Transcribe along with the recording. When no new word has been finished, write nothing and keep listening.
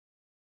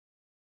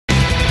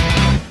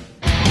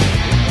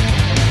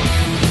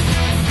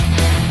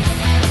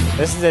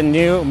This is a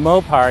new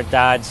Mopar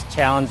Dodge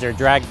Challenger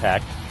Drag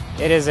Pak.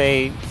 It is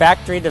a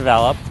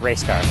factory-developed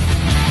race car.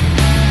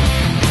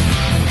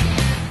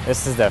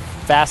 This is the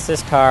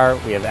fastest car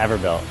we have ever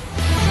built.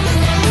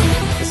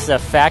 This is a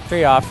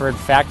factory-offered,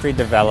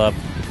 factory-developed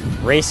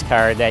race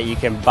car that you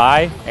can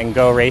buy and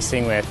go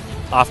racing with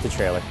off the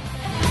trailer.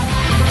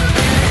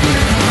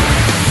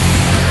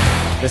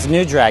 This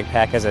new Drag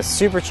Pak has a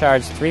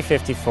supercharged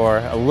 354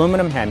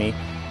 aluminum Hemi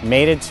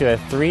mated to a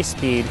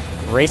 3-speed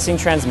racing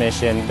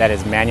transmission that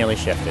is manually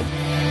shifted.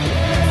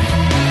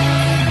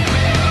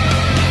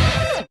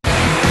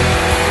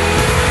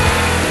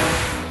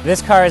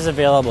 This car is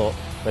available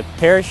with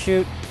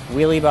parachute,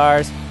 wheelie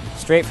bars,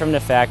 straight from the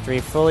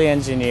factory, fully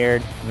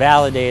engineered,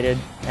 validated,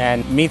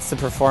 and meets the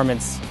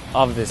performance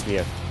of this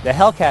vehicle. The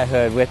Hellcat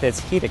hood with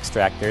its heat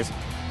extractors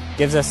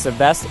gives us the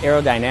best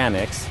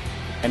aerodynamics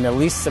and the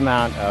least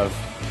amount of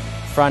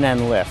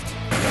front-end lift.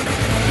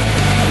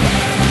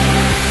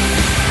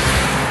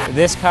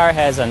 This car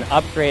has an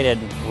upgraded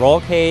roll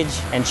cage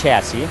and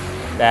chassis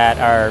that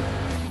are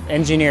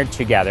engineered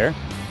together.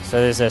 So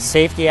there's a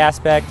safety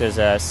aspect, there's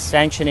a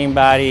sanctioning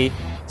body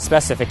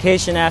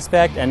specification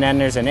aspect, and then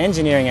there's an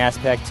engineering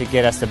aspect to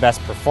get us the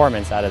best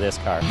performance out of this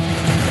car.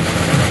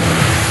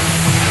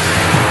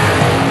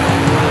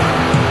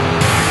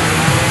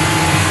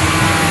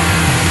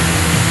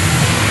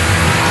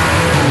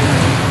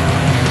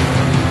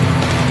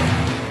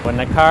 When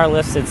the car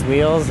lifts its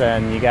wheels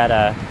and you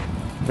gotta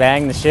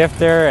bang the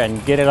shifter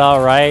and get it all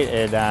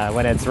right,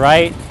 when it's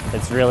right,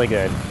 it's really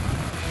good.